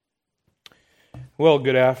Well,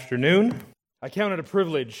 good afternoon. I count it a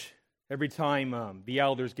privilege every time the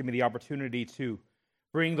elders give me the opportunity to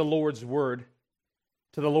bring the Lord's word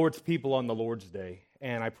to the Lord's people on the Lord's Day.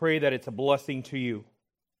 And I pray that it's a blessing to you.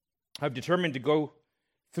 I've determined to go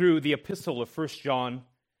through the epistle of 1 John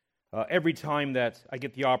every time that I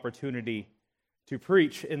get the opportunity to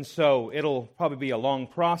preach. And so it'll probably be a long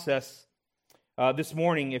process. This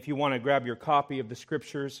morning, if you want to grab your copy of the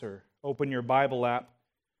Scriptures or open your Bible app,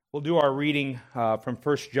 we'll do our reading from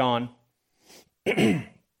 1 John. But I'm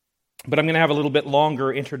going to have a little bit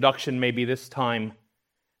longer introduction maybe this time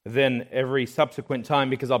than every subsequent time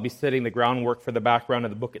because I'll be setting the groundwork for the background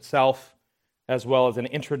of the book itself, as well as an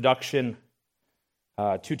introduction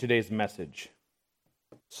to today's message.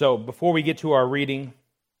 So before we get to our reading,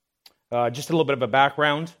 just a little bit of a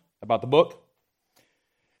background about the book.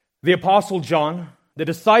 The Apostle John, the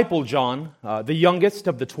disciple John, the youngest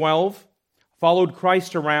of the 12, followed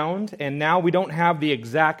Christ around, and now we don't have the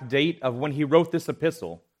exact date of when he wrote this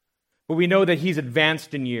epistle, but we know that he's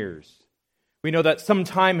advanced in years. We know that some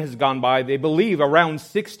time has gone by. They believe around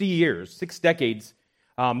 60 years, 6 decades,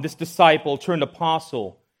 this disciple turned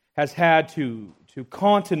apostle has had to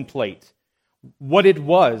contemplate what it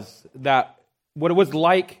was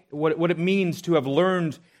like, what it means to have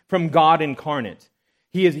learned from God incarnate.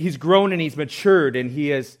 He's grown and he's matured, and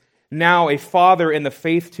he is now a father in the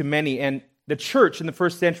faith to many. And the church in the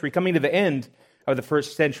first century, coming to the end of the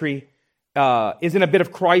first century, is in a bit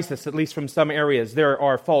of crisis, at least from some areas. There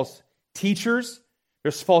are false teachers,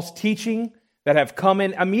 there's false teaching that have come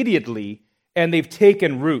in immediately, and they've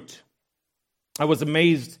taken root. I was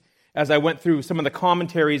amazed as I went through some of the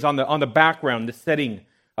commentaries on the background, the setting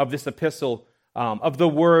of this epistle, of the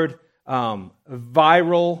word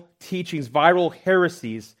viral teachings, viral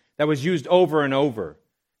heresies that was used over and over.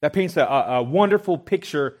 That paints a wonderful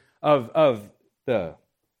picture of the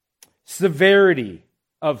severity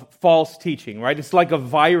of false teaching, right? It's like a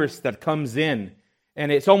virus that comes in,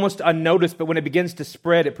 and it's almost unnoticed, but when it begins to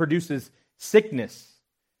spread, it produces sickness.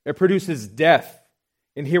 It produces death.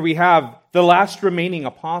 And here we have the last remaining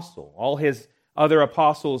apostle. All his other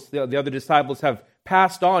apostles, the other disciples have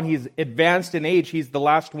passed on. He's advanced in age. He's the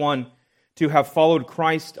last one to have followed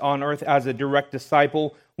Christ on earth as a direct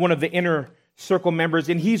disciple, one of the inner circle members,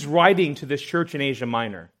 and he's writing to this church in Asia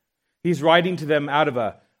Minor. He's writing to them out of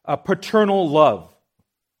a paternal love,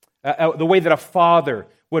 the way that a father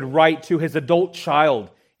would write to his adult child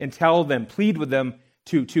and tell them, plead with them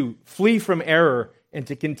to flee from error and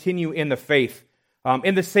to continue in the faith.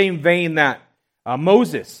 In the same vein that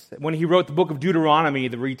Moses, when he wrote the book of Deuteronomy,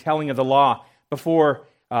 the retelling of the law, before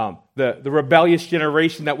the rebellious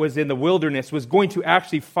generation that was in the wilderness was going to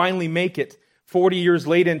actually finally make it 40 years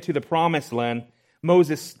later into the promised land,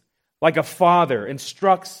 Moses, like a father,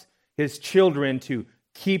 instructs his children to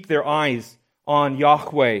keep their eyes on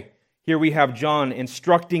Yahweh. Here we have John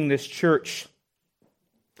instructing this church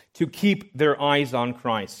to keep their eyes on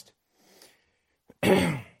Christ.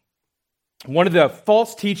 One of the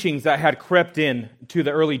false teachings that had crept in to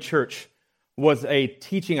the early church was a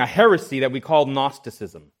heresy that we call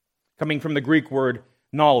Gnosticism, coming from the Greek word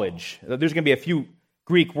knowledge. There's going to be a few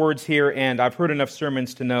Greek words here, and I've heard enough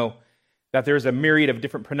sermons to know that there's a myriad of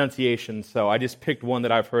different pronunciations, so I just picked one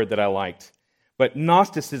that I've heard that I liked. But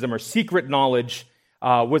Gnosticism, or secret knowledge,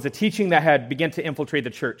 was a teaching that had begun to infiltrate the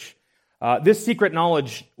church. This secret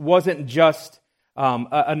knowledge wasn't just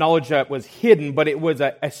a knowledge that was hidden, but it was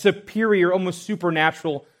a superior, almost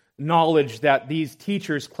supernatural knowledge that these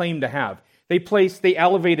teachers claimed to have. They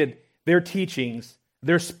elevated their teachings,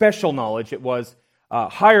 their special knowledge, it was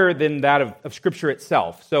higher than that of Scripture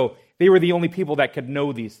itself. So they were the only people that could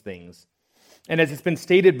know these things. And as it's been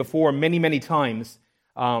stated before many, many times,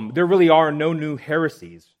 there really are no new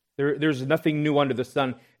heresies. There's nothing new under the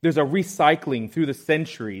sun. There's a recycling through the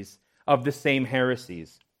centuries of the same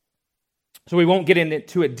heresies. So we won't get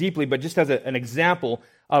into it deeply, but just as an example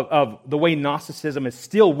of the way Gnosticism is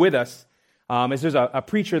still with us, is there's a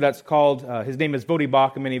preacher that's called, his name is Voddie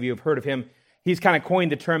Baucham, and many of you have heard of him. He's kind of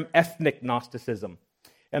coined the term ethnic Gnosticism.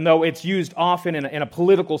 And though it's used often in a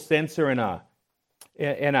political sense or in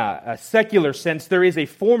a secular sense, there is a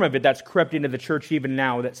form of it that's crept into the church even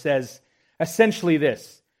now that says essentially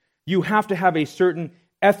this: you have to have a certain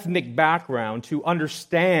ethnic background to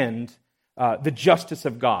understand the justice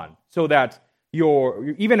of God, so that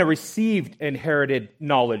you're even a received inherited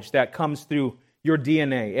knowledge that comes through your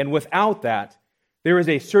DNA. And without that, there is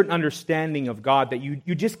a certain understanding of God that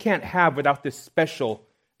you just can't have without this special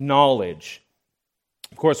knowledge.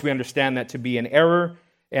 Of course, we understand that to be an error,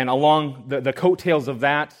 and along the coattails of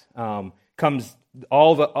that comes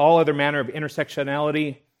all other manner of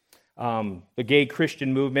intersectionality, the gay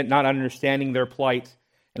Christian movement, not understanding their plight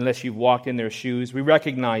unless you've walked in their shoes. We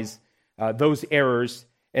recognize those errors,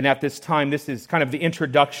 and at this time, this is kind of the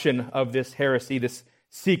introduction of this heresy, this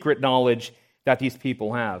secret knowledge that these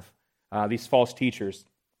people have, these false teachers.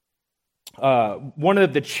 One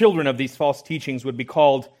of the children of these false teachings would be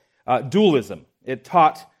called dualism. It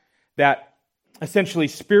taught that essentially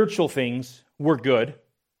spiritual things were good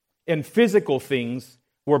and physical things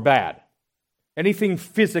were bad. Anything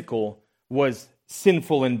physical was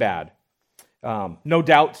sinful and bad. No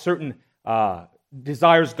doubt certain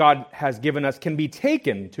desires God has given us can be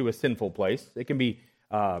taken to a sinful place. It can be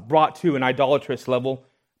brought to an idolatrous level.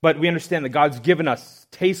 But we understand that God's given us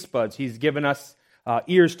taste buds. He's given us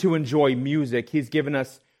ears to enjoy music. He's given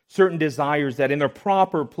us certain desires that in their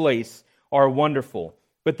proper place are wonderful.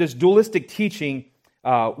 But this dualistic teaching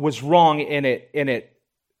was wrong in it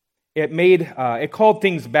called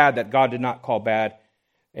things bad that God did not call bad,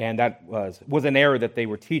 and that was an error that they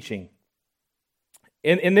were teaching.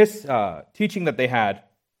 In this teaching that they had,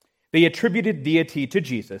 they attributed deity to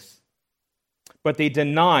Jesus, but they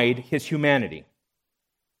denied his humanity.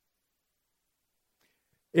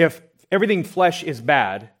 If everything flesh is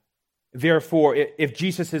bad, therefore, if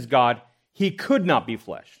Jesus is God, he could not be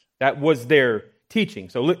flesh. That was their teaching.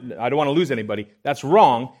 So I don't want to lose anybody. That's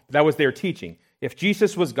wrong. That was their teaching. If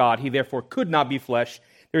Jesus was God, he therefore could not be flesh.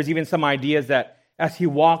 There's even some ideas that as he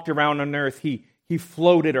walked around on earth, he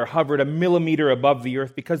floated or hovered a millimeter above the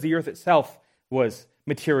earth because the earth itself was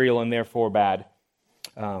material and therefore bad.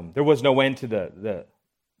 There was no end to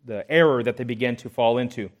the error that they began to fall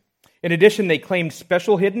into. In addition, they claimed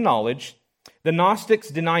special hidden knowledge. The Gnostics,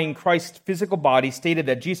 denying Christ's physical body, stated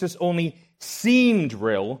that Jesus only seemed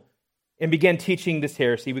real and began teaching this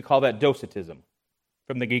heresy. We call that docetism,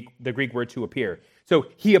 from the Greek word to appear. So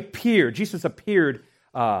he appeared, Jesus appeared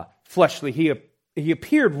fleshly. He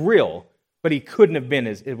appeared real, but he couldn't have been,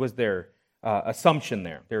 as it was their assumption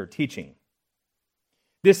there, their teaching.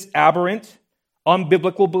 This aberrant,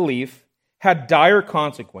 unbiblical belief had dire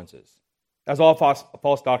consequences, as all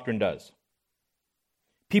false doctrine does.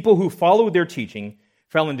 People who followed their teaching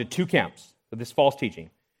fell into two camps of this false teaching.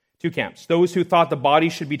 Two camps. Those who thought the body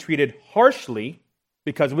should be treated harshly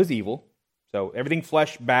because it was evil. So everything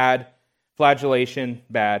flesh, bad. Flagellation,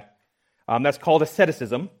 bad. That's called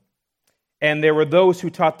asceticism. And there were those who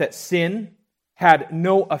taught that sin had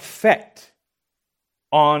no effect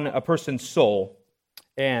on a person's soul.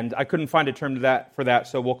 And I couldn't find a term for that,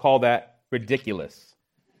 so we'll call that ridiculous.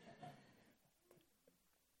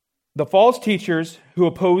 The false teachers who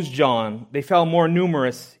opposed John, they fell more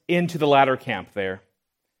numerous into the latter camp there.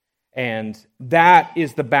 And that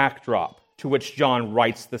is the backdrop to which John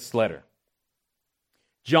writes this letter.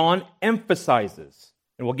 John emphasizes,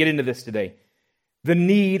 and we'll get into this today, the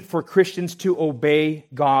need for Christians to obey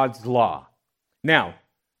God's law. Now,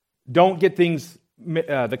 don't get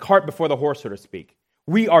the cart before the horse, so to speak.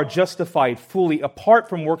 We are justified fully apart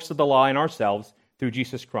from works of the law in ourselves through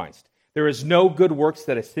Jesus Christ. There is no good works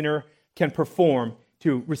that a sinner can perform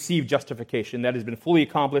to receive justification. That has been fully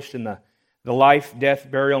accomplished in the life,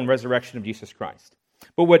 death, burial, and resurrection of Jesus Christ.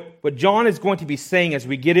 But what John is going to be saying as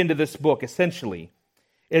we get into this book, essentially,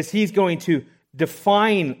 is he's going to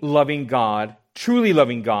define loving God, truly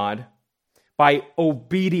loving God, by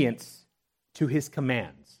obedience to his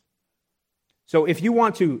commands. So if you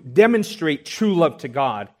want to demonstrate true love to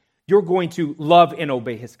God, you're going to love and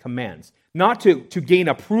obey his commands. Not to gain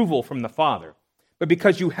approval from the Father, but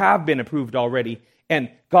because you have been approved already, and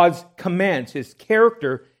God's commands, his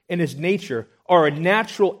character and his nature, are a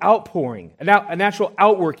natural outpouring, a natural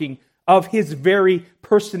outworking of his very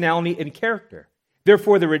personality and character.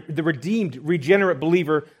 Therefore, the redeemed, regenerate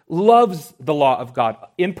believer loves the law of God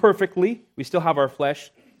imperfectly. We still have our flesh,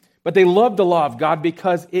 but they love the law of God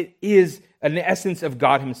because it is an essence of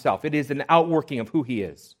God himself. It is an outworking of who he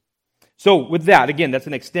is. So with that, again, that's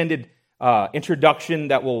an extended introduction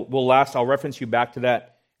that will last. I'll reference you back to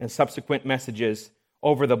that in subsequent messages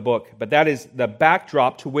over the book. But that is the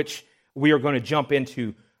backdrop to which we are going to jump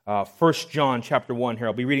into 1 John chapter 1 here.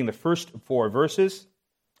 I'll be reading the first 4 verses.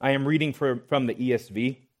 I am reading from the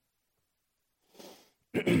ESV.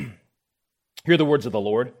 Hear the words of the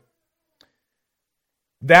Lord.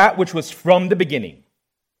 That which was from the beginning,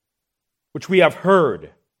 which we have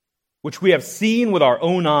heard, which we have seen with our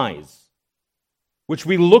own eyes, which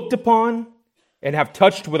we looked upon and have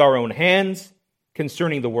touched with our own hands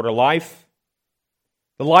concerning the word of life.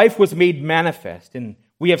 The life was made manifest, and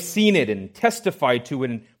we have seen it and testified to it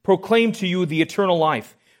and proclaimed to you the eternal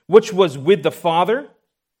life, which was with the Father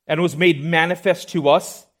and was made manifest to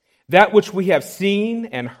us. That which we have seen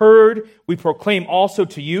and heard, we proclaim also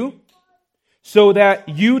to you, so that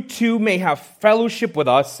you too may have fellowship with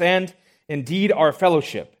us, and indeed our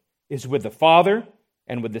fellowship is with the Father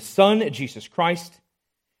and with the Son, Jesus Christ.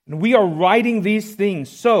 And we are writing these things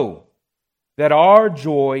so that our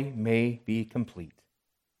joy may be complete,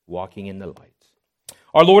 walking in the light.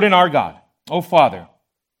 Our Lord and our God, O Father,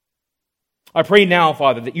 I pray now,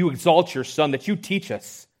 Father, that you exalt your Son, that you teach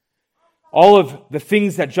us all of the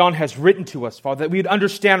things that John has written to us, Father, that we would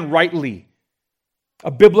understand rightly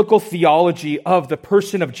a biblical theology of the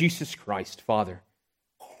person of Jesus Christ, Father.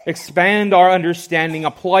 Expand our understanding,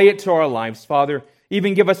 apply it to our lives, Father.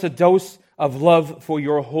 Even give us a dose of love for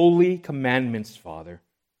your holy commandments, Father.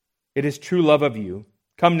 It is true love of you.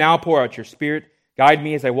 Come now, pour out your Spirit. Guide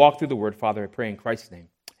me as I walk through the Word, Father, I pray in Christ's name.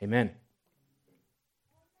 Amen.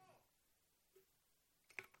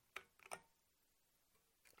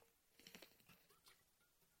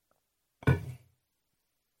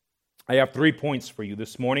 I have 3 points for you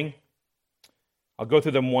this morning. I'll go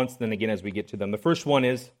through them once, then again as we get to them. The first one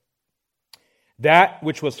is that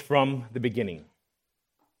which was from the beginning.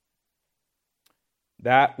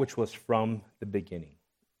 That which was from the beginning.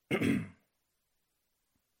 The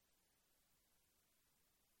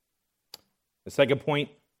second point,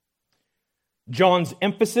 John's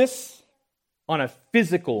emphasis on a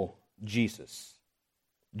physical Jesus.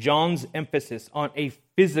 John's emphasis on a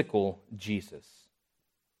physical Jesus.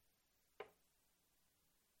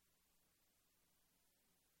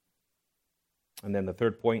 And then the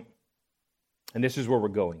third point, and this is where we're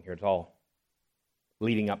going here. It's all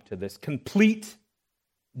leading up to this. Complete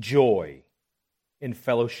joy in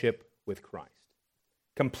fellowship with Christ.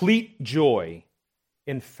 Complete joy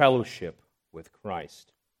in fellowship with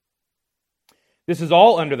Christ. This is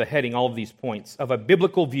all under the heading, all of these points, of a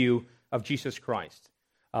biblical view of Jesus Christ.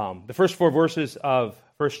 The first 4 verses of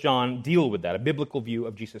 1 John deal with that, a biblical view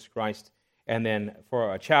of Jesus Christ. And then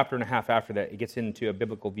for a chapter and a half after that, it gets into a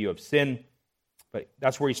biblical view of sin. But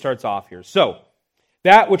that's where he starts off here. So,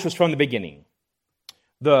 that which was from the beginning,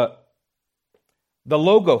 the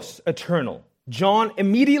Logos eternal. John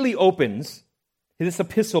immediately opens this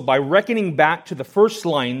epistle by reckoning back to the first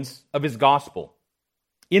lines of his gospel,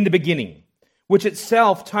 in the beginning, which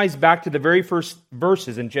itself ties back to the very first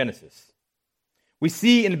verses in Genesis. We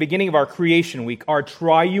see in the beginning of our creation week, our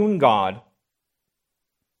triune God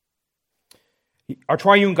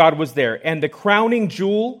was there, and the crowning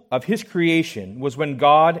jewel of his creation was when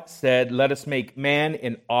God said, "Let us make man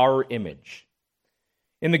in our image."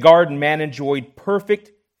 In the garden, man enjoyed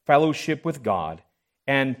perfect fellowship with God,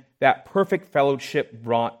 and that perfect fellowship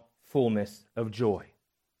brought fullness of joy.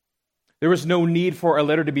 There was no need for a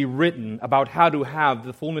letter to be written about how to have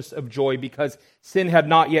the fullness of joy because sin had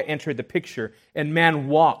not yet entered the picture, and man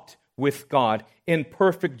walked with God in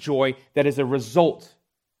perfect joy that is a result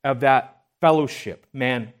of that fellowship,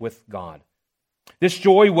 man with God. This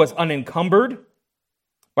joy was unencumbered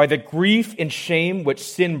by the grief and shame which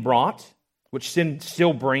sin brought, which sin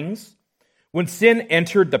still brings. When sin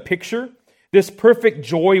entered the picture, this perfect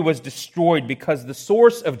joy was destroyed because the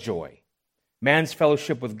source of joy, man's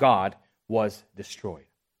fellowship with God, was destroyed.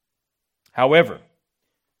 However,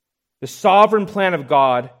 the sovereign plan of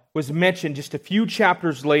God was mentioned just a few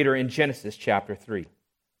chapters later in Genesis chapter 3.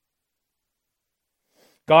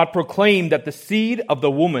 God proclaimed that the seed of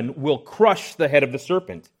the woman will crush the head of the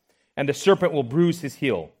serpent, and the serpent will bruise his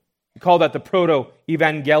heel. We call that the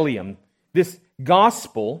proto-evangelium. This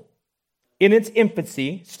gospel, in its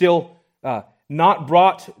infancy, still not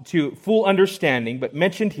brought to full understanding, but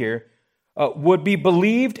mentioned here, would be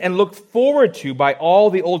believed and looked forward to by all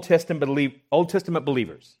the Old Testament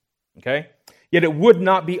believers. Okay? Yet it would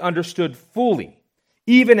not be understood fully,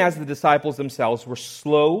 even as the disciples themselves were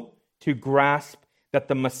slow to grasp that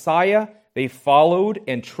the Messiah they followed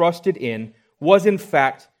and trusted in was in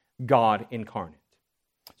fact God incarnate.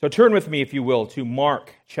 So turn with me, if you will, to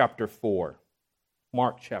Mark chapter 4.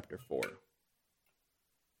 Mark chapter 4.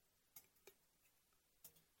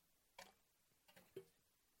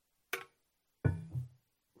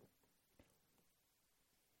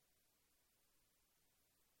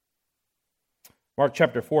 Mark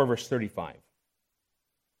chapter 4, verse 35.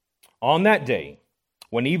 On that day,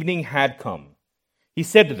 when evening had come, he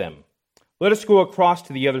said to them, "Let us go across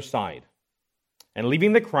to the other side." And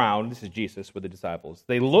leaving the crowd, this is Jesus with the disciples,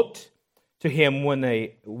 they looked to him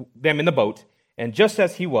them in the boat, and just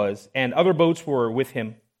as he was, and other boats were with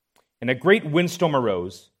him, and a great windstorm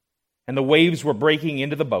arose, and the waves were breaking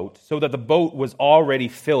into the boat, so that the boat was already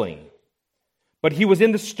filling. But he was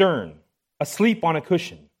in the stern, asleep on a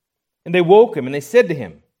cushion. And they woke him, and they said to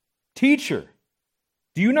him, "Teacher,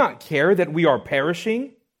 do you not care that we are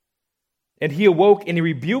perishing?" And he awoke, and he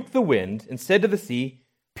rebuked the wind, and said to the sea,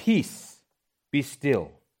 "Peace, be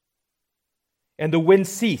still." And the wind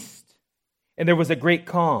ceased, and there was a great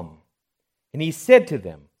calm. And he said to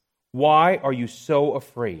them, "Why are you so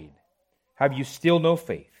afraid? Have you still no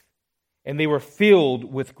faith?" And they were filled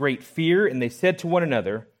with great fear, and they said to one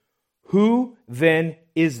another, "Who then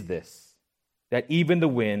is this, that even the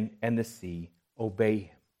wind and the sea obey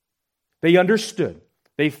him?" They understood.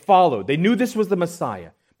 They followed. They knew this was the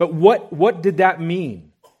Messiah. But what did that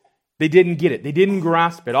mean? They didn't get it. They didn't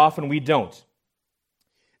grasp it. Often we don't.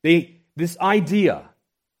 This idea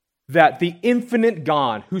that the infinite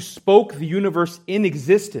God who spoke the universe in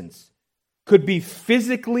existence could be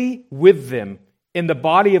physically with them in the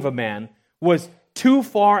body of a man was too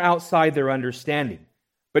far outside their understanding.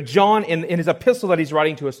 But John, in his epistle that he's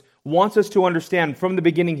writing to us, wants us to understand from the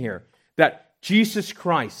beginning here that Jesus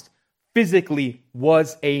Christ physically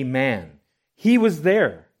was a man. He was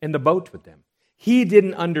there in the boat with them. He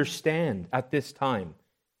didn't understand at this time.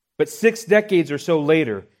 But 6 decades or so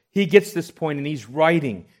later, he gets this point and he's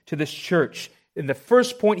writing to this church. And the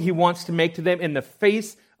first point he wants to make to them in the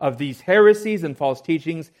face of these heresies and false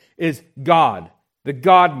teachings is God, the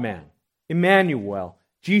God-man, Emmanuel,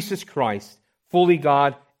 Jesus Christ, fully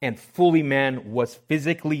God and fully man, was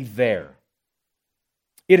physically there.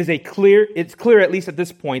 It's clear, at least at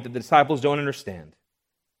this point, that the disciples don't understand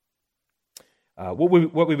what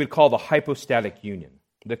we would call the hypostatic union,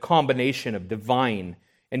 the combination of divine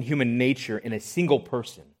and human nature in a single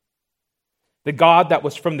person. The God that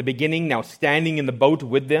was from the beginning, now standing in the boat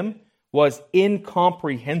with them, was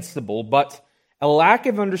incomprehensible, but a lack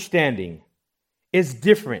of understanding is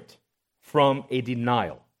different from a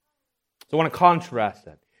denial. So I want to contrast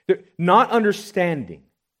that. Not understanding,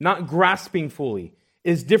 not grasping fully,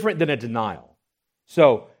 is different than a denial.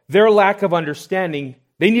 So their lack of understanding,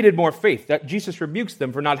 they needed more faith. That Jesus rebukes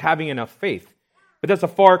them for not having enough faith. But that's a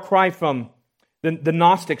far cry from the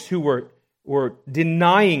Gnostics who were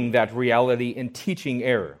denying that reality and teaching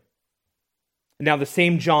error. Now the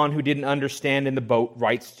same John who didn't understand in the boat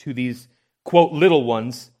writes to these, quote, little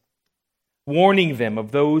ones, warning them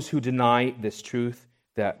of those who deny this truth.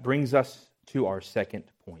 That brings us to our second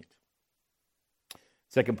point.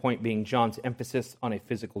 Second point being John's emphasis on a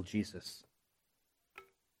physical Jesus.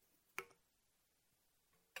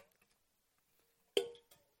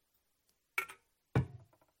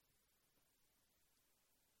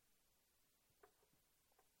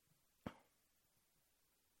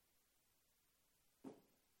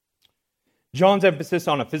 John's emphasis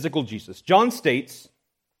on a physical Jesus. John states,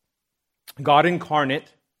 God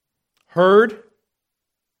incarnate, heard,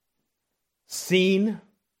 seen,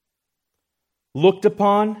 looked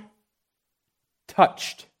upon,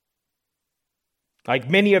 touched. Like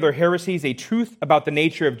many other heresies, a truth about the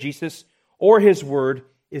nature of Jesus or his word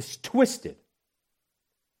is twisted.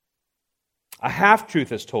 A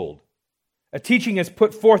half-truth is told. A teaching is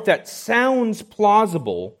put forth that sounds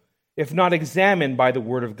plausible if not examined by the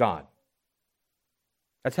word of God.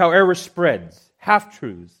 That's how error spreads.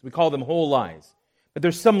 Half-truths, we call them whole lies. But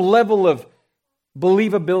there's some level of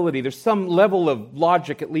believability, there's some level of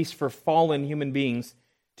logic, at least for fallen human beings,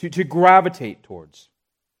 to gravitate towards.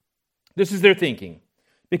 This is their thinking.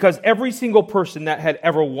 Because every single person that had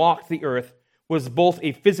ever walked the earth was both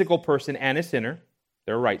a physical person and a sinner.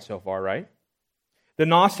 They're right so far, right? The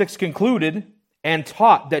Gnostics concluded and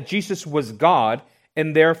taught that Jesus was God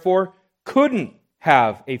and therefore couldn't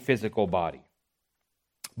have a physical body.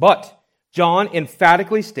 But John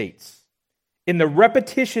emphatically states, in the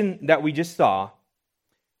repetition that we just saw,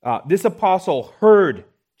 this apostle heard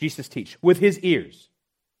Jesus teach with his ears.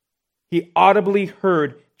 He audibly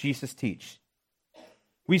heard Jesus teach.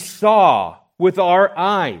 We saw with our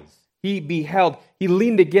eyes. He beheld. He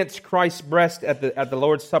leaned against Christ's breast at the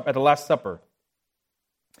Lord's Supper, at the Last Supper.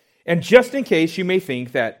 And just in case you may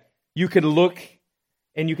think that you could look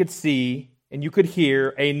and you could see and you could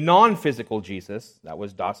hear a non-physical Jesus, that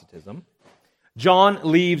was Docetism, John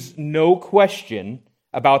leaves no question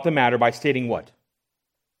about the matter by stating what?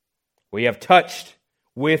 We have touched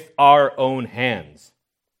with our own hands.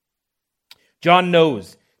 John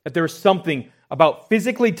knows that there is something about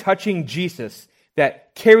physically touching Jesus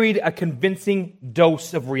that carried a convincing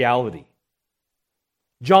dose of reality.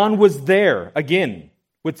 John was there, again,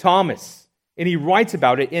 with Thomas, and he writes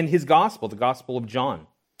about it in his gospel, the Gospel of John.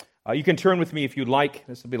 You can turn with me if you'd like.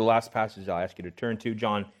 This will be the last passage I'll ask you to turn to,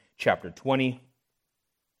 John chapter 20.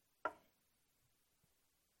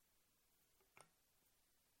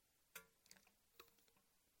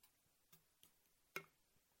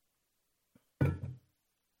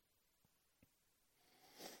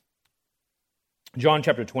 John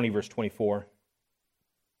chapter 20, verse 24. It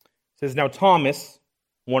says, Now Thomas,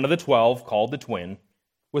 one of the 12, called the twin,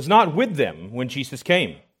 was not with them when Jesus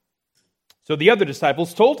came. So the other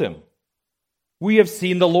disciples told him, "We have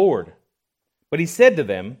seen the Lord." But he said to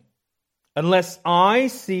them, "Unless I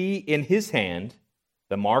see in his hand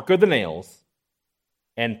the mark of the nails,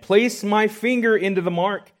 and place my finger into the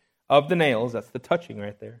mark of the nails," that's the touching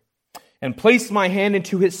right there, "and place my hand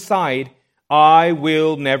into his side, I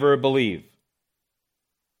will never believe."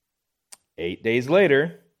 8 days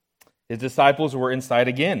later, his disciples were inside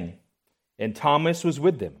again, and Thomas was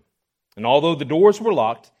with them. And although the doors were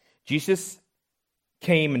locked, Jesus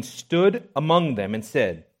came and stood among them and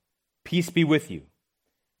said, "Peace be with you."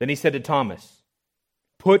 Then he said to Thomas,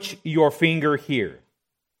 "Put your finger here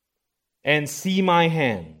and see my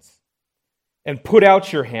hands, and put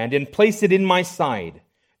out your hand and place it in my side.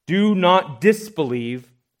 Do not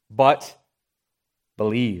disbelieve, but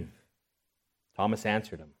believe." Thomas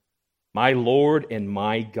answered him, "My Lord and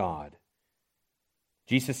my God."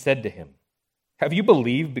 Jesus said to him, "Have you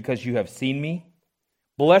believed because you have seen me?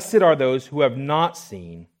 Blessed are those who have not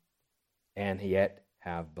seen and yet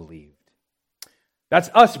have believed." That's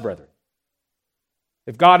us, brethren.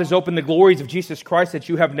 If God has opened the glories of Jesus Christ that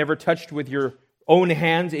you have never touched with your own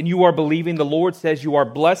hands and you are believing, the Lord says you are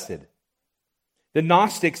blessed. The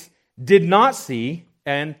Gnostics did not see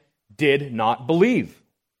and did not believe.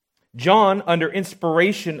 John, under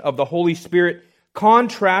inspiration of the Holy Spirit,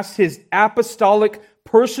 contrasts his apostolic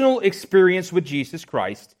personal experience with Jesus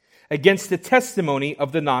Christ against the testimony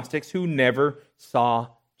of the Gnostics who never saw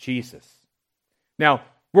Jesus. Now,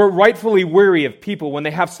 we're rightfully wary of people when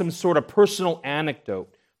they have some sort of personal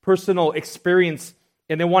anecdote, personal experience,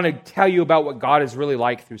 and they want to tell you about what God is really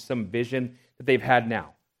like through some vision that they've had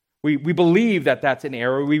now. We believe that that's an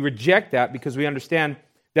error. We reject that because we understand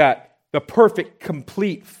that the perfect,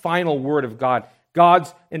 complete, final word of God,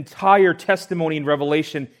 God's entire testimony and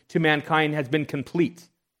revelation to mankind has been complete.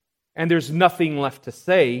 And there's nothing left to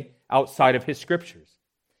say outside of his scriptures.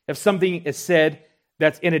 If something is said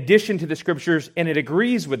that's in addition to the scriptures and it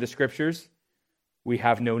agrees with the scriptures, we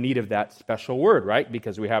have no need of that special word, right?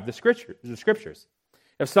 Because we have the scriptures.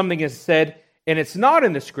 If something is said and it's not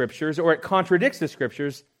in the scriptures or it contradicts the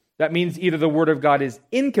scriptures, that means either the word of God is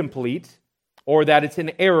incomplete or that it's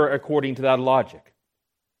an error according to that logic.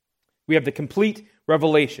 We have the complete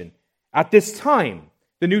revelation. At this time,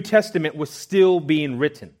 the New Testament was still being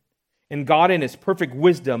written, and God in his perfect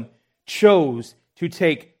wisdom chose to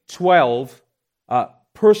take 12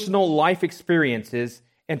 personal life experiences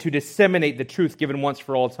and to disseminate the truth given once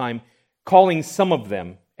for all time, calling some of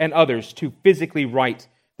them and others to physically write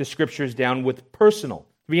the scriptures down with personal.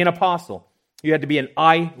 To be an apostle, you had to be an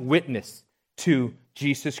eyewitness to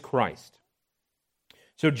Jesus Christ.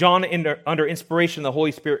 So John, under inspiration of the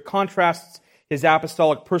Holy Spirit, contrasts his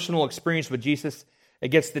apostolic personal experience with Jesus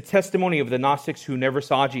against the testimony of the Gnostics who never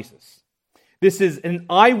saw Jesus. This is an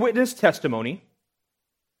eyewitness testimony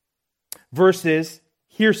versus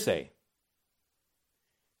hearsay.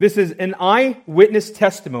 This is an eyewitness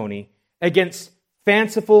testimony against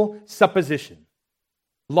fanciful supposition,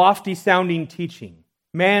 lofty sounding teaching,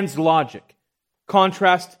 man's logic.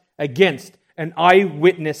 Contrast against an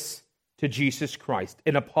eyewitness to Jesus Christ,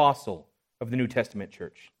 an apostle of the New Testament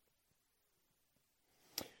church.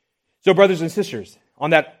 So, brothers and sisters,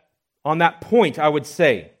 on that point, I would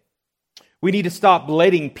say we need to stop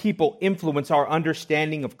letting people influence our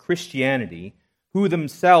understanding of Christianity who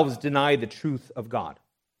themselves deny the truth of God.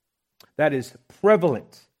 That is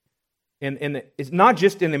prevalent. It's not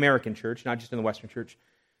just in the American church, not just in the Western church.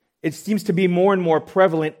 It seems to be more and more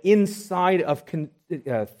prevalent inside of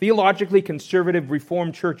theologically conservative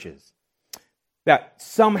Reformed churches. That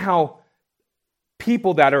somehow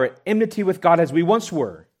people that are at enmity with God, as we once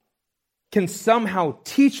were, can somehow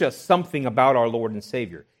teach us something about our Lord and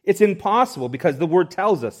Savior. It's impossible because the Word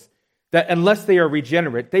tells us that unless they are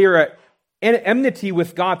regenerate, they are at enmity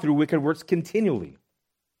with God through wicked works continually.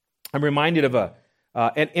 I'm reminded of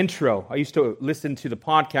an intro. I used to listen to the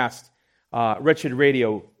podcast Wretched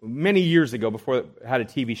Radio many years ago before it had a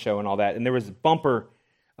TV show and all that. And there was bumper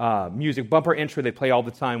music, bumper intro they play all the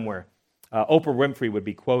time where Oprah Winfrey would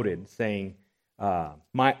be quoted saying,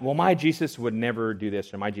 my Jesus would never do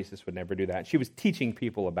this or my Jesus would never do that. She was teaching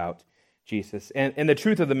people about Jesus. And the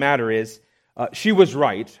truth of the matter is, she was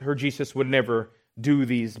right. Her Jesus would never do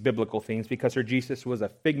these biblical things because her Jesus was a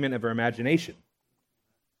figment of her imagination.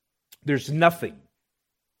 There's nothing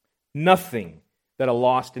that a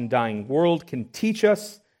lost and dying world can teach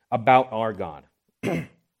us about our God.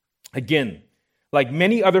 Again, like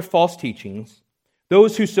many other false teachings,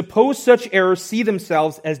 those who suppose such errors see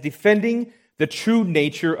themselves as defending the true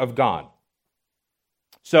nature of God.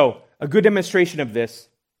 So, a good demonstration of this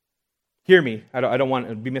hear me, I don't want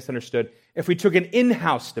to be misunderstood. If we took an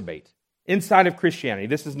in-house debate inside of Christianity,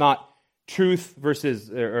 this is not truth versus,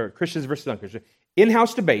 or Christians versus non-Christians,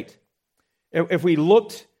 in-house debate, if we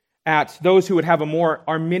looked at those who would have a more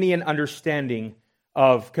Arminian understanding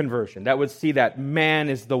of conversion, that would see that man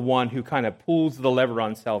is the one who kind of pulls the lever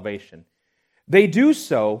on salvation. They do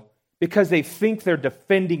so because they think they're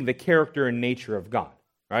defending the character and nature of God,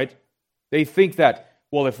 right? They think that,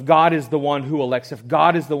 well, if God is the one who elects, if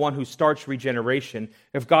God is the one who starts regeneration,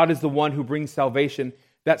 if God is the one who brings salvation,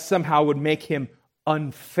 that somehow would make him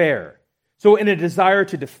unfair. So in a desire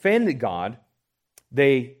to defend God,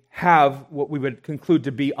 they have what we would conclude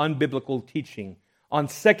to be unbiblical teaching on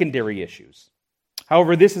secondary issues.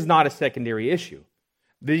 However, this is not a secondary issue.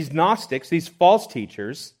 These Gnostics, these false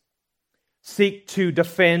teachers, seek to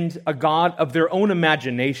defend a God of their own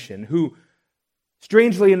imagination who,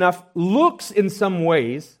 strangely enough, looks in some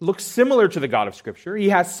ways, looks similar to the God of Scripture. He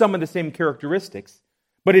has some of the same characteristics,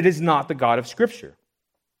 but it is not the God of Scripture.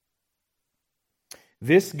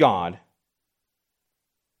 This God,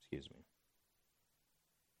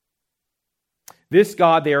 this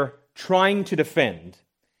God they're trying to defend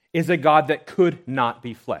is a God that could not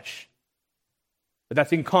be flesh. But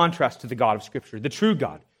that's in contrast to the God of Scripture, the true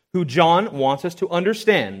God, who John wants us to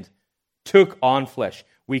understand, took on flesh.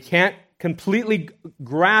 We can't completely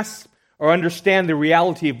grasp or understand the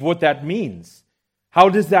reality of what that means. How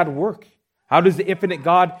does that work? How does the infinite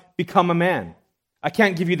God become a man? I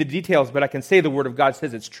can't give you the details, but I can say the Word of God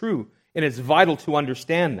says it's true, and it's vital to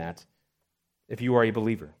understand that if you are a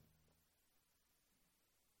believer.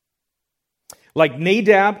 Like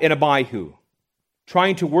Nadab and Abihu,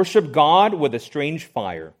 trying to worship God with a strange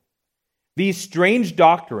fire, these strange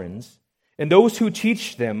doctrines and those who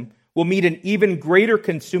teach them will meet an even greater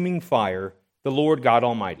consuming fire, the Lord God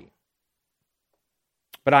Almighty.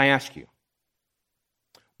 But I ask you,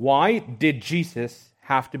 why did Jesus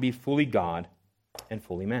have to be fully God and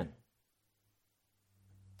fully man?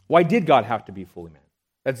 Why did God have to be fully man?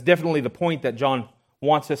 That's definitely the point that John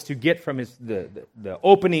wants us to get from the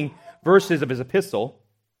opening verses of his epistle.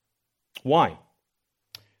 Why?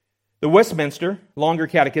 The Westminster Longer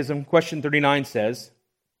Catechism, question 39 says,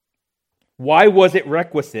 why was it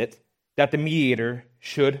requisite that the mediator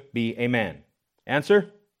should be a man? Answer?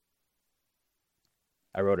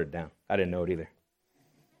 I wrote it down. I didn't know it either.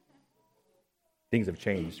 Things have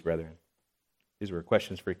changed, brethren. These were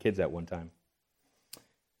questions for kids at one time.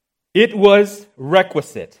 It was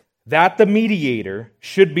requisite that the mediator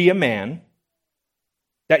should be a man,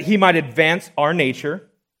 that he might advance our nature,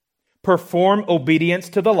 perform obedience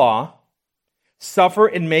to the law, suffer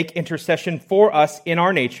and make intercession for us in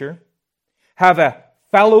our nature, have a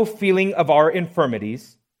fellow feeling of our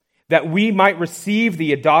infirmities, that we might receive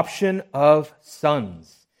the adoption of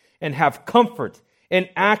sons, and have comfort and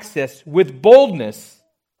access with boldness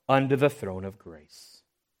unto the throne of grace.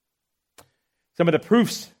 Some of the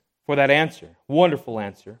proofs for that answer, wonderful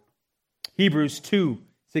answer. Hebrews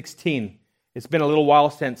 2:16. It's been a little while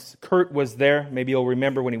since Kurt was there. Maybe you'll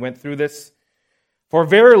remember when he went through this. For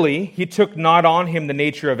verily, he took not on him the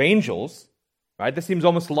nature of angels. Right? This seems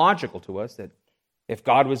almost logical to us, that if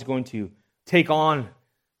God was going to take on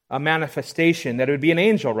a manifestation, that it would be an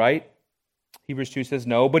angel, right? Hebrews 2 says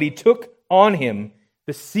no, but he took on him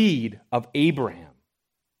the seed of Abraham.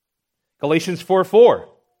 Galatians 4:4.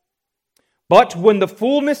 But when the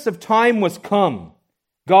fullness of time was come,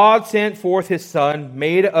 God sent forth his Son,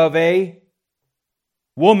 made of a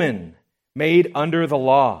woman, made under the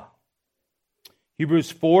law.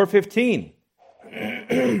 Hebrews 4:15.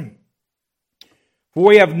 For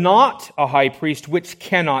we have not a high priest which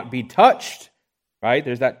cannot be touched. Right?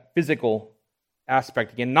 There's that physical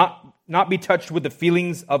aspect again. Not be touched with the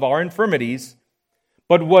feelings of our infirmities,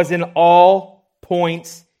 but was in all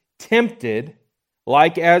points tempted,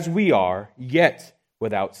 like as we are, yet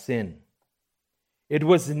without sin. It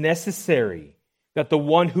was necessary that the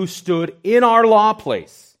one who stood in our law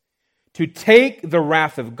place to take the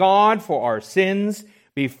wrath of God for our sins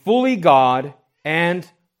be fully God and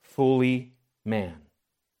fully man.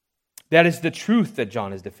 That is the truth that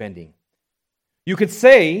John is defending. You could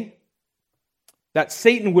say that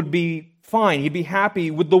Satan would be fine. He'd be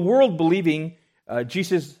happy with the world believing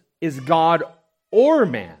Jesus is God or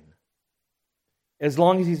man, as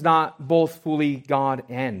long as he's not both fully God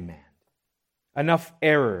and man. Enough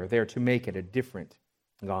error there to make it a different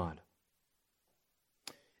God.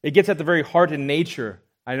 It gets at the very heart and nature.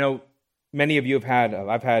 I know many of you have had,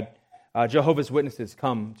 I've had Jehovah's Witnesses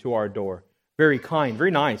come to our door. Very kind,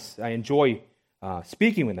 very nice. I enjoy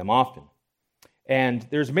speaking with them often. And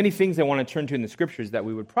there's many things I want to turn to in the Scriptures that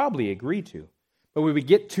we would probably agree to. But we would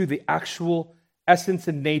get to the actual essence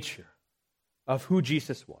and nature of who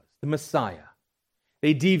Jesus was, the Messiah,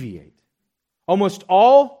 they deviate. Almost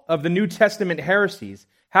all of the New Testament heresies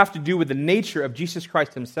have to do with the nature of Jesus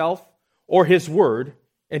Christ himself or his word,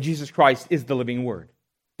 and Jesus Christ is the living word.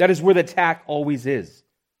 That is where the attack always is.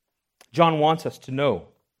 John wants us to know,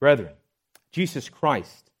 brethren, Jesus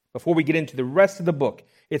Christ, before we get into the rest of the book,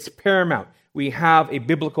 it's paramount. We have a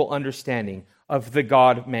biblical understanding of the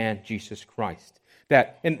God-man, Jesus Christ.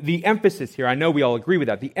 And the emphasis here, I know we all agree with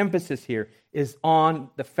that, the emphasis here is on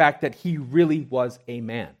the fact that he really was a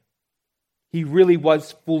man. He really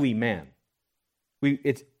was fully man.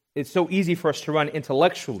 It's so easy for us to run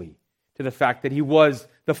intellectually to the fact that he was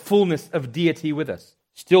the fullness of deity with us.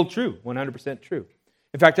 Still true, 100% true.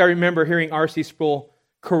 In fact, I remember hearing R.C. Sproul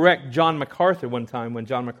correct John MacArthur one time when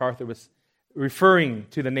John MacArthur was referring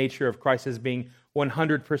to the nature of Christ as being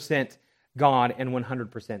 100% God and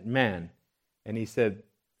 100% man. And he said,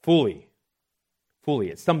 fully,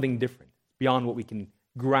 it's something different, beyond what we can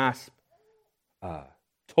grasp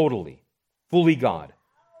totally. Fully God.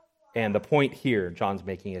 And the point here John's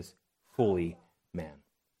making is fully man.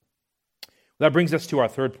 That brings us to our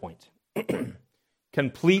third point.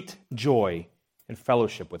 Complete joy and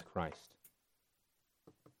fellowship with Christ.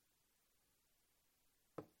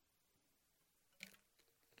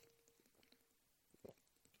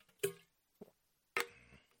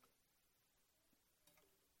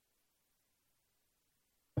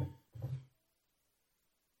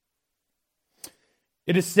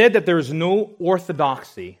 It is said that there is no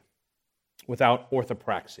orthodoxy without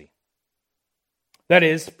orthopraxy. That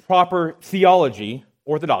is, proper theology,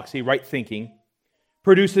 orthodoxy, right thinking,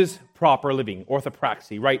 produces proper living,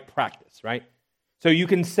 orthopraxy, right practice, right? So you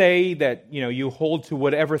can say that, you hold to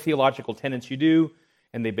whatever theological tenets you do,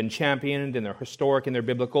 and they've been championed, and they're historic, and they're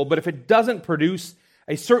biblical, but if it doesn't produce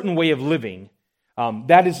a certain way of living,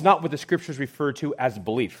 that is not what the Scriptures refer to as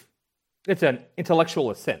belief. It's an intellectual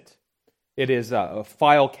assent. It is a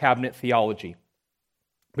file cabinet theology.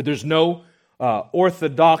 But there's no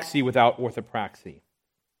orthodoxy without orthopraxy.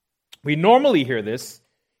 We normally hear this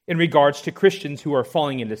in regards to Christians who are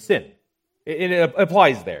falling into sin. It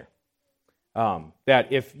applies there. That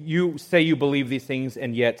if you say you believe these things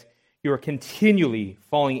and yet you are continually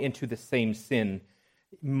falling into the same sin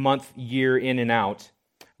month, year in and out,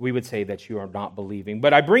 we would say that you are not believing.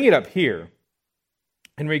 But I bring it up here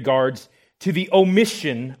in regards to the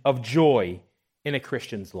omission of joy in a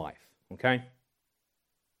Christian's life, okay?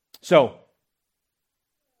 So,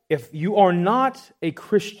 if you are not a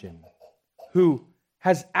Christian who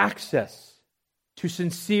has access to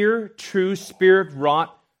sincere, true,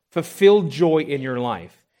 spirit-wrought, fulfilled joy in your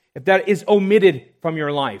life, if that is omitted from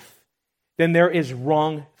your life, then there is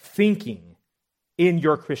wrong thinking in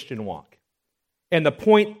your Christian walk. And the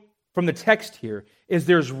point from the text here is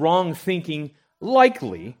there's wrong thinking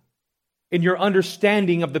likely in your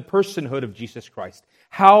understanding of the personhood of Jesus Christ,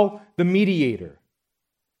 how the mediator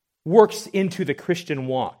works into the Christian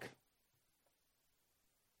walk.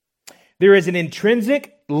 There is an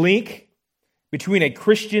intrinsic link between a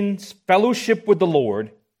Christian's fellowship with the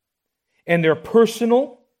Lord and their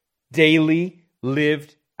personal, daily,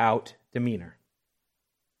 lived out demeanor.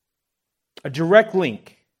 A direct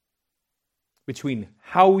link between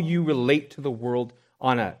how you relate to the world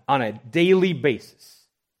on a daily basis.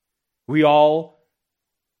 We all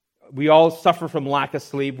suffer from lack of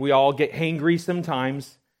sleep. We all get hangry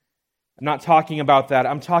sometimes. I'm not talking about that.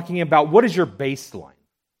 I'm talking about what is your baseline?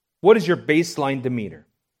 What is your baseline demeanor?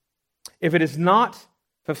 If it is not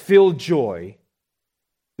fulfilled joy,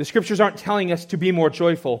 the Scriptures aren't telling us to be more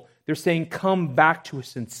joyful. They're saying come back to a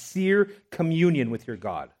sincere communion with your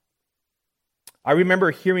God. I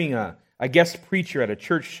remember hearing a guest preacher at a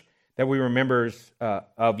church that we were members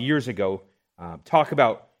of years ago talk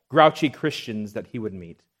about grouchy Christians that he would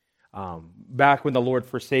meet. Back when the Lord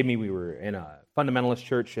first saved me, we were in a fundamentalist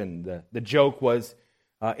church, and the joke was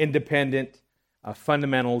independent,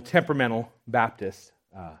 fundamental, temperamental Baptist.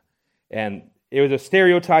 And it was a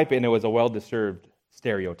stereotype, and it was a well-deserved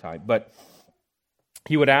stereotype. But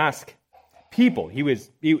he would ask people,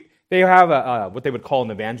 they have what they would call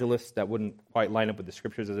an evangelist that wouldn't quite line up with the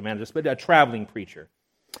Scriptures as evangelist, but a traveling preacher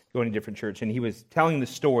going to a different church. And he was telling the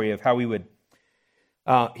story of how he would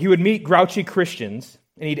meet grouchy Christians,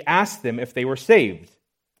 and he'd ask them if they were saved.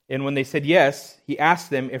 And when they said yes, he asked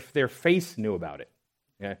them if their face knew about it.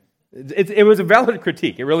 Yeah. It was a valid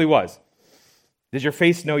critique. It really was. Does your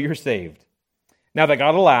face know you're saved? Now, they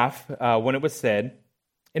got a laugh when it was said,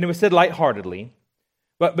 and it was said lightheartedly.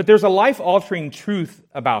 But there's a life-altering truth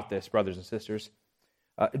about this, brothers and sisters.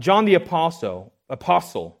 John the Apostle,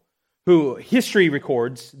 who history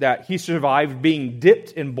records that he survived being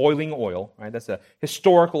dipped in boiling oil, right? That's a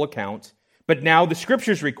historical account. But now the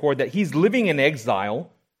scriptures record that he's living in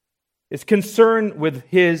exile, is concerned with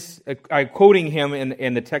his, quoting him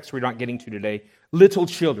in the text we're not getting to today, little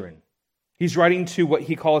children. He's writing to what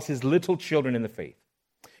he calls his little children in the faith.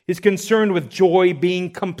 He's concerned with joy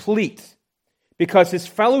being complete because his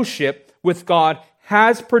fellowship with God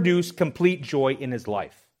has produced complete joy in his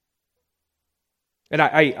life. And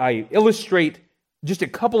I illustrate just a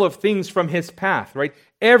couple of things from his path, right?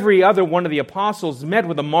 Every other one of the apostles met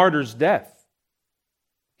with a martyr's death.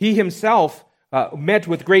 He himself met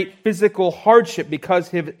with great physical hardship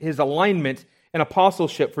because of his alignment and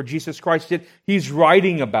apostleship for Jesus Christ. Yet he's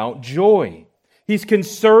writing about joy. He's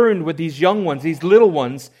concerned with these young ones, these little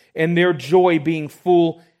ones, and their joy being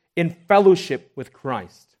full in fellowship with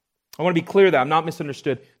Christ. I want to be clear that I'm not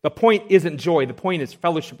misunderstood. The point isn't joy. The point is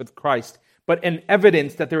fellowship with Christ. But an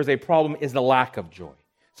evidence that there is a problem is the lack of joy.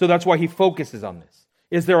 So that's why he focuses on this.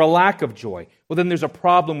 Is there a lack of joy? Well, then there's a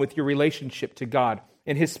problem with your relationship to God.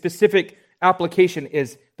 And his specific application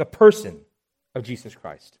is the person of Jesus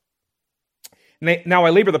Christ. Now I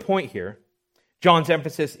labor the point here. John's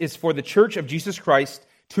emphasis is for the church of Jesus Christ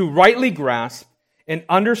to rightly grasp and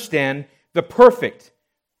understand the perfect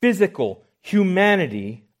physical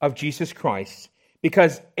humanity of Jesus Christ,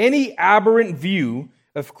 because any aberrant view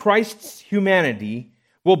of Christ's humanity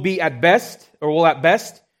will at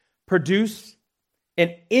best produce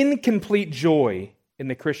an incomplete joy in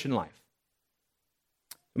the Christian life.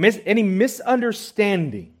 Any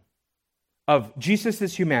misunderstanding of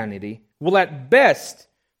Jesus' humanity will at best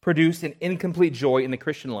produce an incomplete joy in the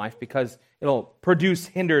Christian life because it'll produce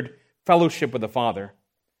hindered fellowship with the Father.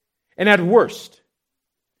 And at worst,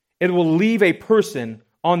 it will leave a person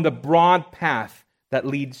on the broad path that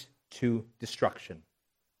leads to destruction.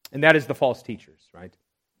 And that is the false teachers, right?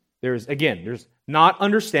 There's not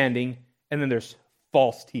understanding, and then there's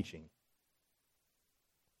false teaching.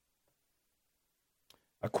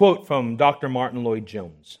 A quote from Dr. Martin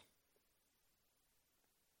Lloyd-Jones.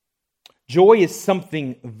 Joy is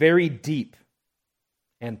something very deep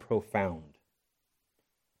and profound.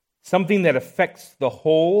 Something that affects the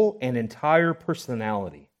whole and entire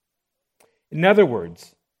personality. In other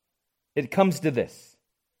words, it comes to this.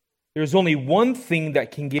 There's only one thing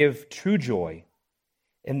that can give true joy,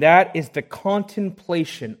 and that is the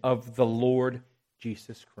contemplation of the Lord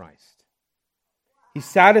Jesus Christ. He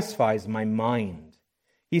satisfies my mind.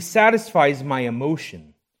 He satisfies my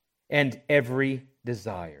emotion and every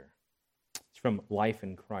desire. It's from Life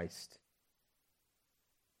in Christ.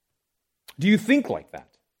 Do you think like that?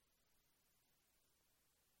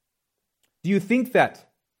 Do you think that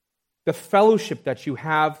the fellowship that you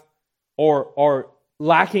have or are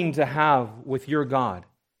lacking to have with your God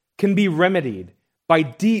can be remedied by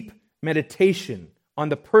deep meditation on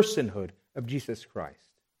the personhood of Jesus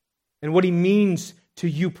Christ and what he means to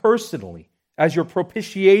you personally as your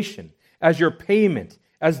propitiation, as your payment,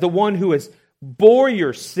 as the one who has bore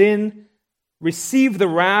your sin, received the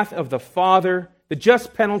wrath of the Father, the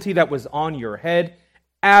just penalty that was on your head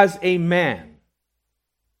as a man.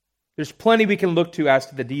 There's plenty we can look to as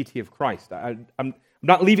to the deity of Christ. I'm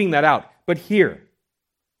not leaving that out. But here,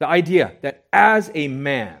 the idea that as a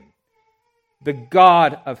man, the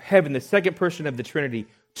God of heaven, the second person of the Trinity,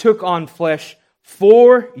 took on flesh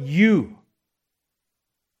for you,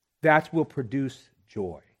 that will produce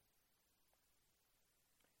joy.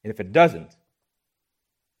 And if it doesn't,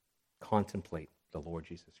 contemplate the Lord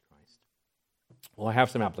Jesus Christ. Well, I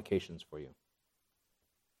have some applications for you.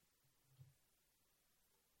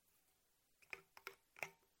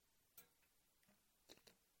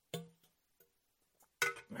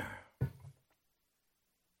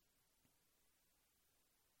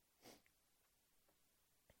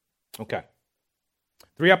 Okay.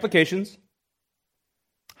 3 applications.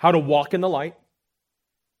 How to walk in the light.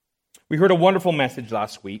 We heard a wonderful message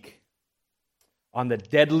last week on the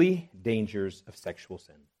deadly dangers of sexual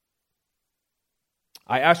sin.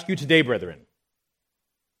 I ask you today, brethren,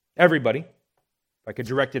 everybody, if I could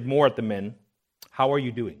direct it more at the men, how are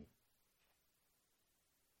you doing?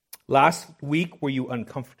 Last week, were you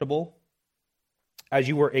uncomfortable as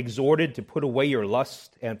you were exhorted to put away your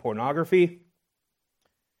lust and pornography?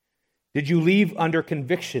 Did you leave under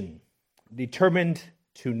conviction, determined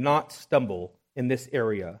to not stumble in this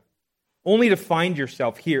area, only to find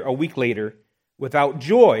yourself here a week later without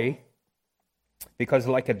joy because,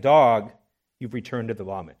 like a dog, you've returned to the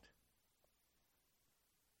vomit?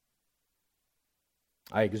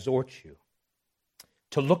 I exhort you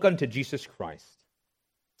to look unto Jesus Christ,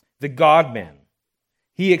 the God-man.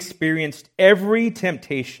 He experienced every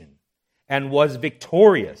temptation and was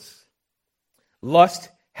victorious. Lust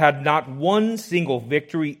had not one single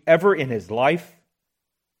victory ever in his life.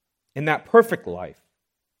 in that perfect life,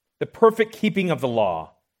 the perfect keeping of the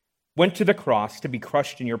law, went to the cross to be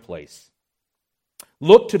crushed in your place.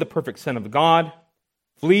 Look to the perfect Son of God,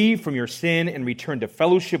 flee from your sin and return to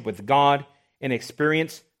fellowship with God and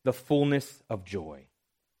experience the fullness of joy.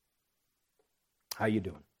 How you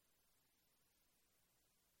doing?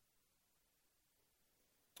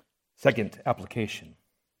 Second application.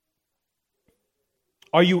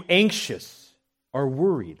 Are you anxious or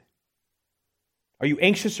worried? Are you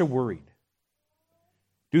anxious or worried?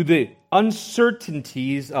 Do the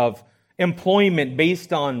uncertainties of employment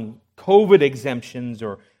based on COVID exemptions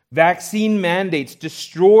or vaccine mandates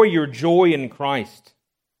destroy your joy in Christ?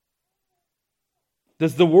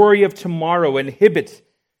 Does the worry of tomorrow inhibit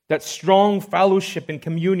that strong fellowship and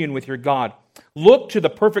communion with your God? Look to the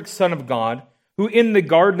perfect Son of God, who in the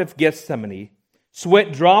Garden of Gethsemane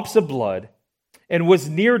sweat drops of blood and was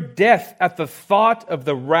near death at the thought of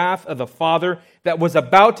the wrath of the Father that was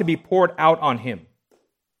about to be poured out on him.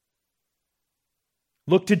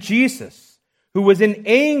 Look to Jesus, who was in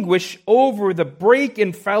anguish over the break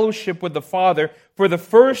in fellowship with the Father for the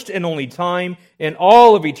first and only time in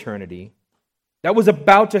all of eternity. That was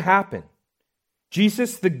about to happen.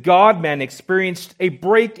 Jesus, the God-man, experienced a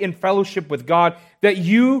break in fellowship with God that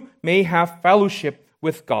you may have fellowship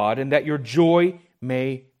with God and that your joy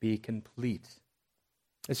may be complete.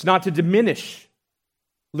 It's not to diminish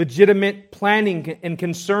legitimate planning and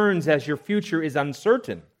concerns as your future is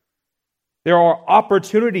uncertain. There are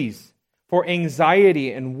opportunities for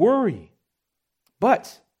anxiety and worry.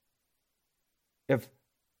 But if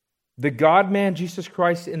the God-man, Jesus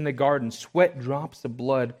Christ, in the garden sweat drops of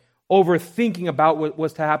blood over thinking about what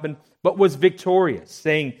was to happen, but was victorious,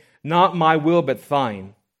 saying, "Not my will, but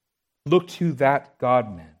thine," look to that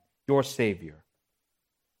God-man, your Savior,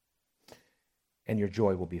 and your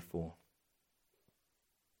joy will be full.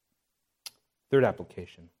 Third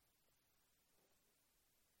application.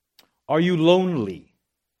 Are you lonely?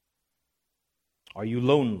 Are you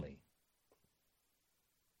lonely?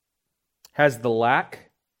 Has the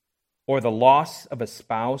lack or the loss of a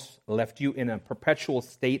spouse left you in a perpetual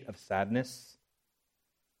state of sadness?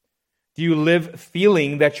 Do you live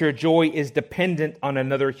feeling that your joy is dependent on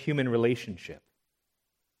another human relationship?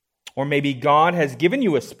 Or maybe God has given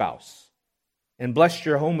you a spouse and blessed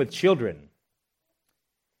your home with children.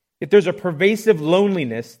 If there's a pervasive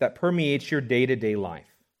loneliness that permeates your day-to-day life.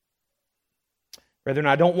 Brethren,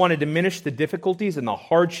 I don't want to diminish the difficulties and the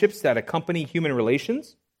hardships that accompany human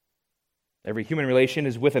relations. Every human relation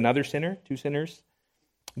is with another sinner, two sinners.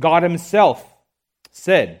 God himself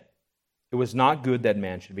said it was not good that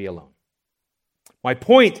man should be alone. My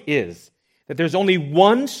point is that there's only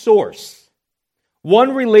one source,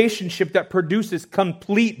 one relationship that produces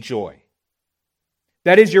complete joy.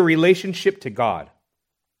 That is your relationship to God.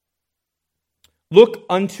 Look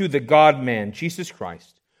unto the God-man, Jesus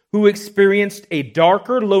Christ, who experienced a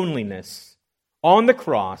darker loneliness on the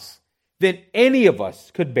cross than any of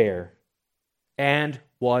us could bear, and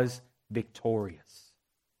was victorious,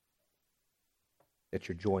 that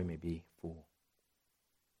your joy may be full.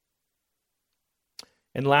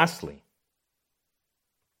 And lastly,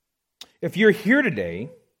 if you're here today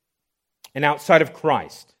and outside of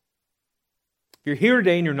Christ, if you're here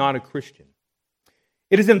today and you're not a Christian,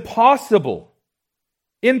 it is impossible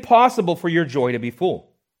for your joy to be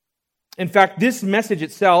full. In fact, this message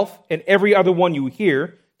itself and every other one you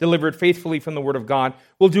hear, delivered faithfully from the Word of God,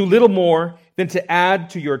 will do little more than to add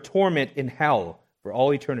to your torment in hell for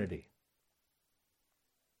all eternity.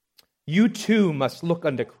 You too must look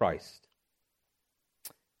unto Christ,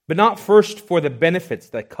 but not first for the benefits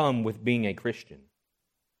that come with being a Christian.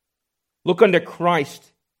 Look unto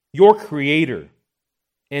Christ, your Creator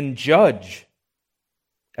and Judge,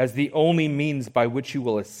 as the only means by which you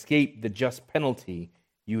will escape the just penalty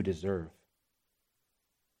you deserve.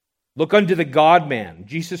 Look unto the God-man,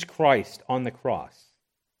 Jesus Christ, on the cross,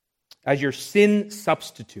 as your sin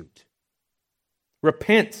substitute.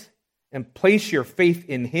 Repent and place your faith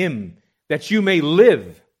in Him, that you may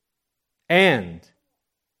live, and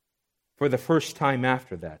for the first time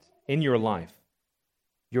after that, in your life,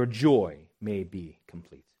 your joy may be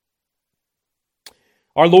complete.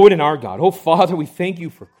 Our Lord and our God, oh Father, we thank you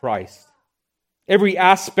for Christ. Every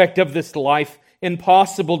aspect of this life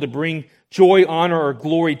impossible to bring joy, honor, or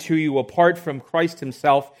glory to you apart from Christ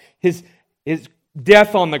Himself, His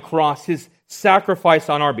death on the cross, His sacrifice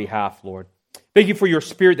on our behalf, Lord. Thank you for your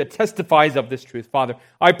Spirit that testifies of this truth, Father.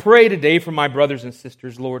 I pray today for my brothers and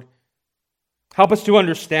sisters, Lord. Help us to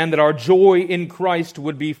understand that our joy in Christ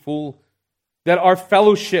would be full, that our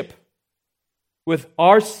fellowship with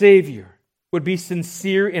our Savior would be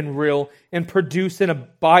sincere and real and produce an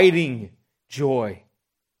abiding joy.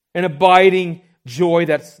 an abiding joy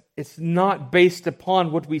it's not based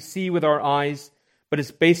upon what we see with our eyes, but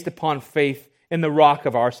it's based upon faith in the rock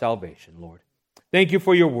of our salvation, Lord. Thank you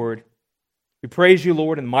for your word. We praise you,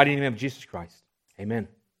 Lord, in the mighty name of Jesus Christ. Amen.